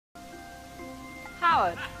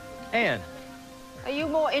Howard. Anne. Are you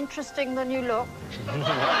more interesting than you look?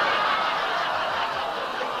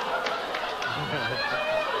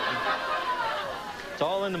 It's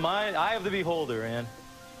all in the eye of the beholder, Anne.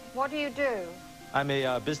 What do you do? I'm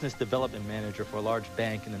a business development manager for a large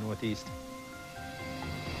bank in the Northeast.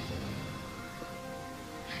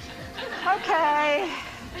 Okay.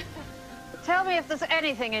 Tell me if there's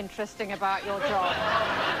anything interesting about your job.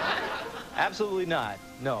 Absolutely not.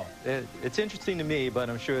 No. It's interesting to me, but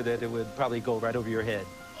I'm sure that it would probably go right over your head.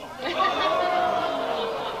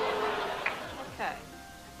 Okay.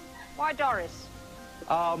 Why Doris?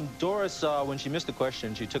 Doris, when she missed the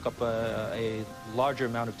question, she took up a larger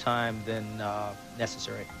amount of time than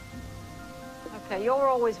necessary. Okay, you're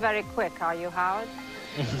always very quick, are you, Howard?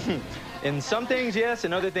 In some things, yes.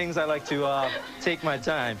 In other things, I like to take my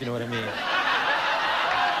time, if you know what I mean.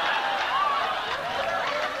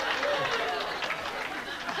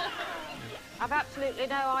 I've absolutely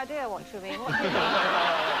no idea what you mean. What do you mean?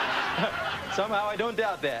 Somehow, I don't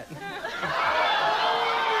doubt that.